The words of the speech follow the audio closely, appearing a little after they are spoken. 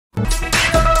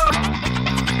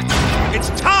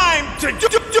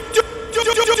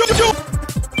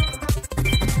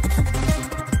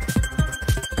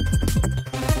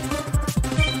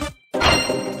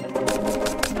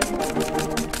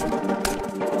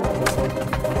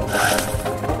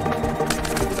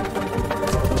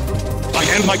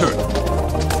End my turn.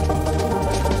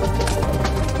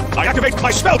 I activate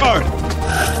my spell card.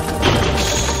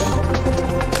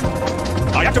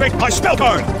 I activate my spell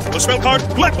card. The spell card,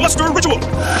 Lackluster Ritual.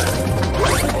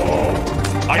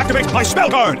 I activate my spell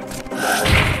card.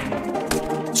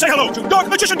 Say hello to Dark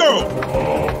Magician Girl.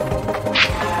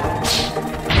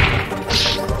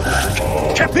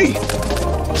 Can't be.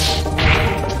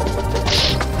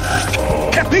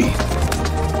 Can't be.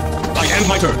 I end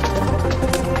my turn.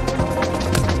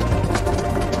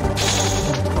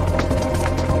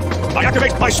 I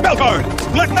activate my spell card!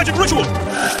 Black Magic Ritual!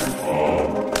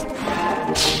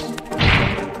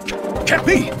 Can't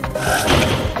be!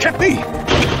 Can't be!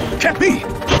 Can't be!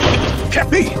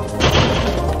 Can't be!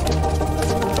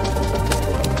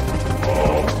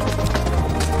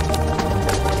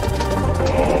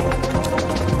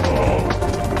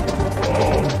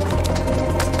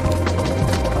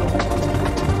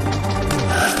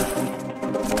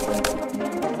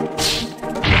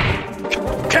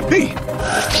 Can't be!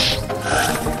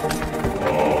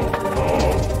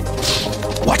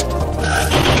 What?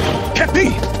 Can't be!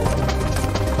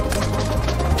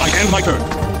 I end my turn.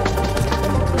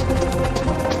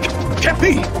 Can't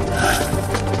be!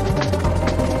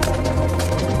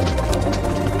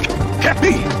 Can't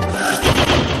be!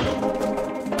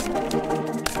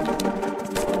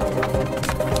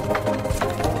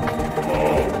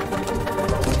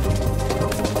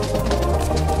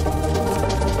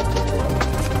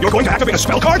 You're going to activate a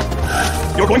spell card?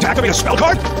 You're going to activate a spell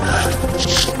card?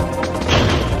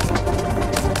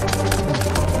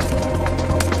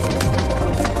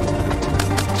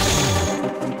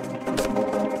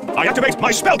 I activate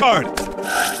my spell card!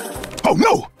 Oh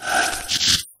no!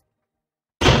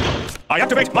 I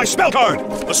activate my spell card!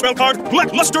 The spell card,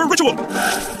 Lackluster Ritual!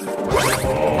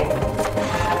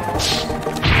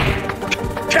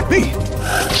 Can't be!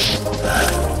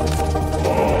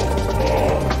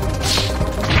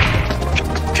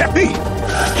 Can't be!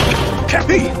 Can't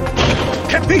be!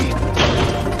 Can't be!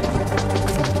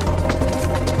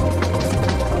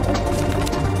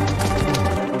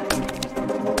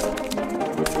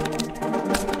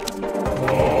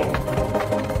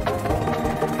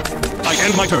 I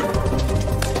end my turn.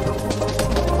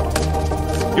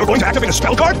 You're going to activate a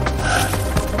spell card?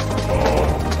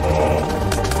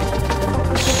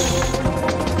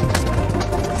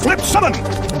 Flip summon!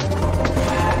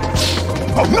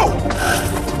 Oh no!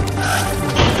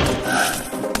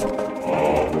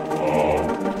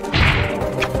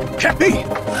 Can't be!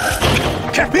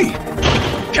 Can't be!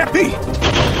 Can't be!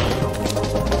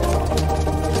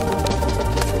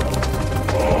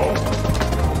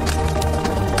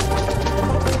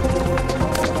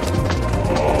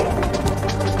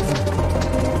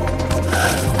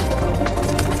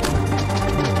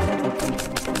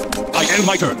 I end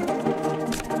my turn.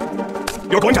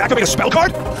 You're going to activate a spell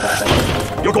card?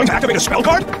 You're going to activate a spell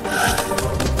card?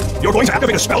 You're going to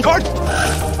activate a spell card?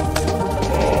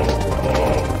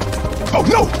 Oh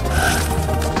no!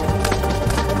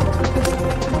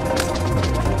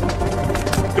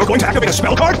 You're going to activate a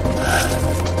spell card?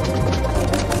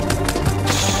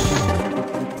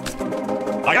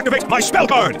 I activate my spell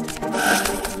card!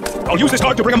 I'll use this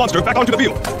card to bring a monster back onto the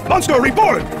field. Monster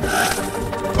reborn!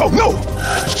 Oh no!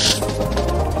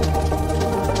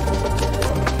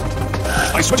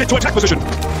 I switch it to attack position.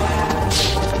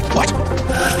 What?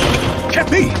 Can't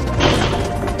be!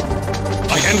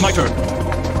 I end my turn.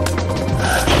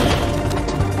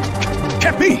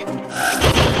 Can't be!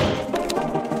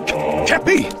 Can't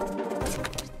be!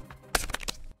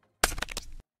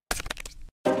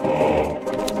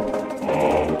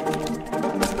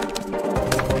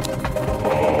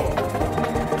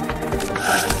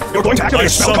 You're going to activate a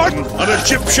spell card? An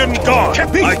Egyptian god!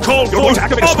 Can't be! I call forth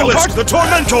Obelisk the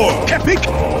Tormentor! Can't be!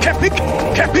 Can't be!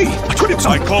 Can't be!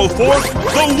 I call forth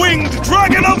the Winged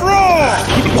Dragon of Ra!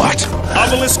 What?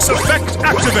 Obelisk's effect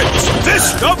activates!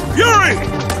 Fist of Fury!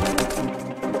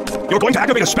 You're going to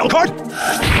activate a spell card?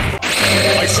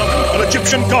 I summon an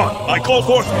Egyptian god! I call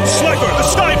forth Slifer the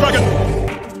Sky Dragon!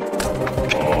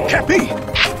 Can't be!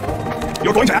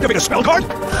 You're going to activate a spell card?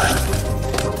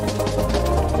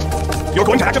 You're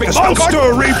going to activate a spell card?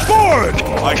 Monster reborn!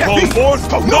 I call forth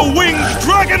the Winged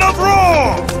Dragon of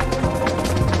Ra!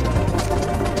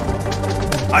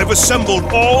 I've assembled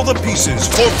all the pieces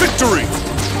for victory!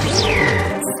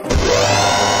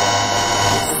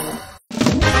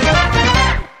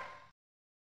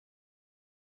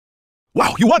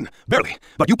 Wow, you won! Barely.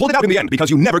 But you pulled it out in the end because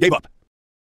you never gave up.